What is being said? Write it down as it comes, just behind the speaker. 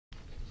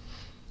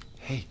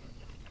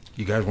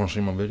You guys want to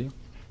see my video?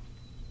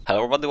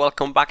 Hello everybody,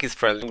 welcome back, it's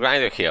Friendly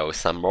Grinder here with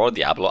some more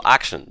Diablo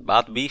action.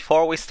 But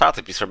before we start,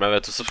 please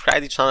remember to subscribe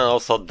to the channel and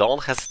also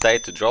don't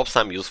hesitate to drop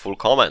some useful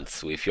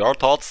comments with your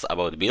thoughts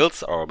about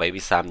builds or maybe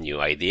some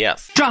new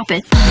ideas. Drop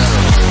it!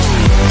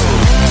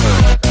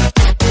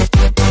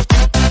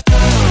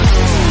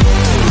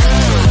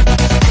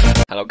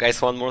 Hello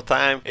guys, one more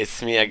time,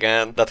 it's me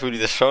again. That will be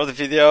the short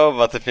video,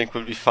 but I think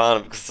will be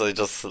fun because I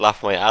just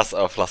laughed my ass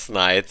off last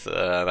night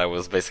and I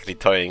was basically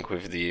toying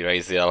with the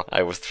Raiziel.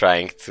 I was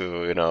trying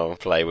to, you know,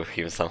 play with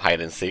him some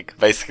hide and seek.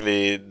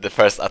 Basically, the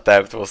first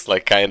attempt was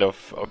like kind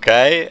of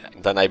okay.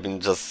 Then I've been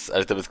just a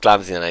little bit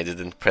clumsy and I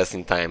didn't press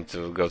in time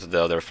to go to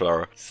the other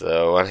floor.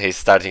 So when he's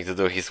starting to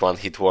do his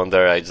one-hit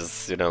wonder, I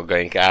just, you know,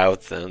 going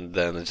out and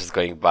then just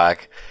going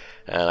back.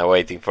 And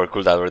waiting for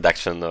cooldown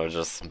reduction or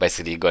just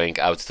basically going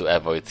out to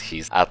avoid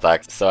his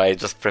attacks. So I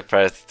just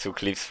prepared 2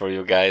 clips for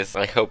you guys.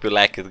 I hope you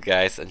like it,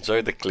 guys.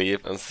 Enjoy the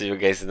clip and see you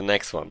guys in the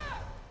next one.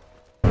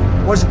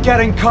 Was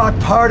getting caught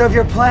part of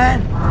your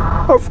plan?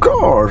 Of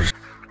course.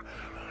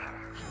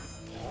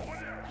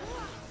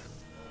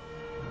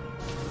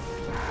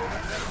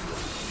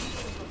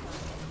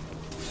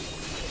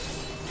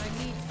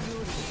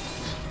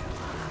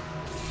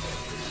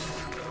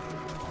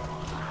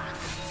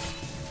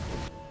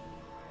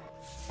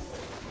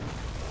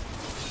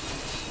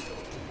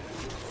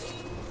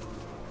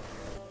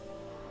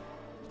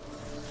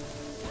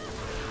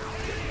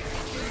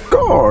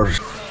 Of course.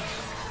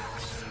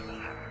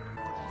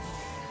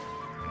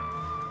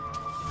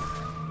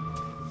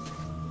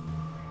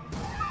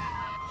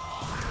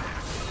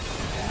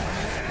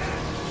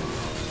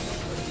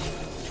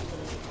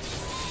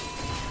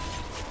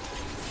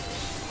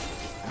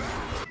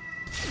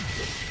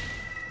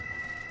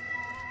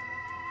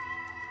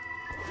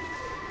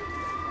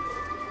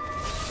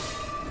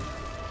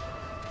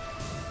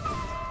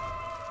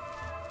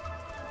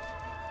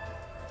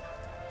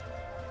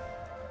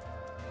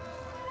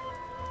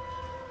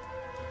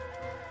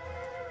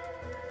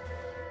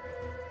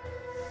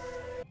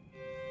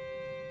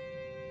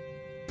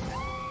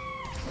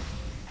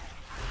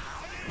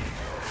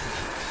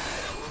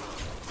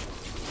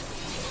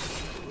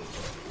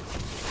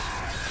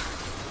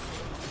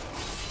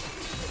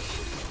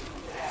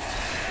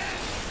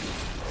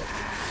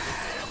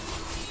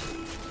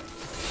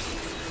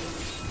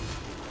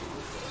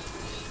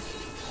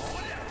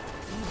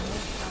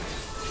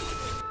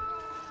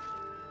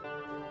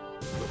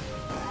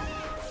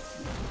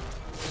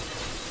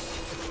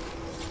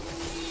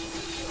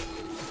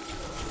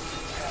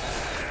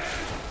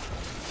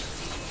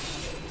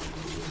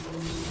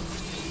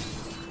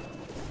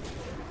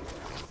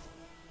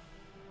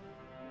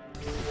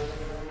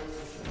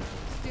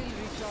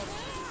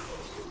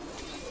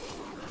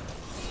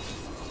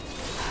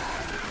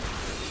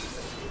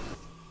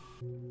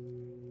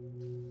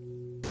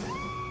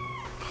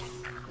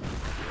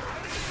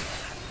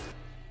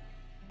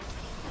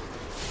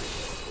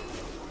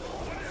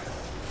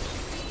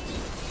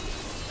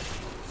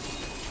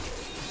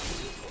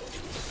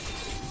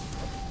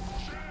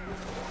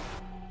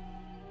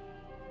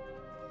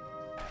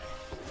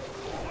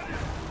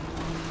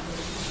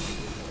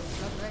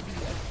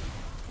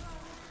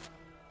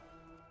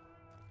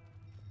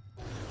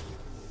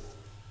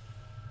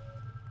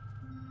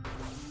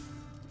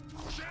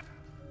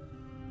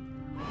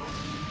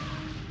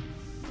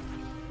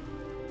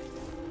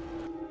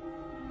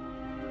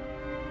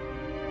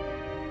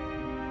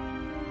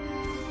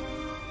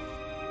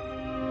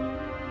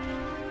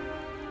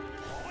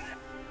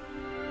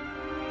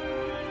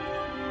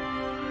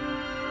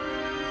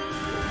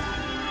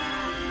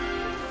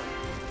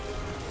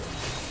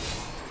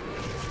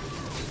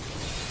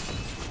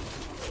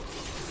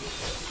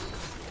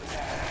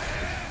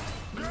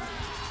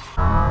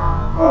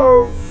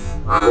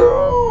 Of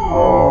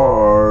course.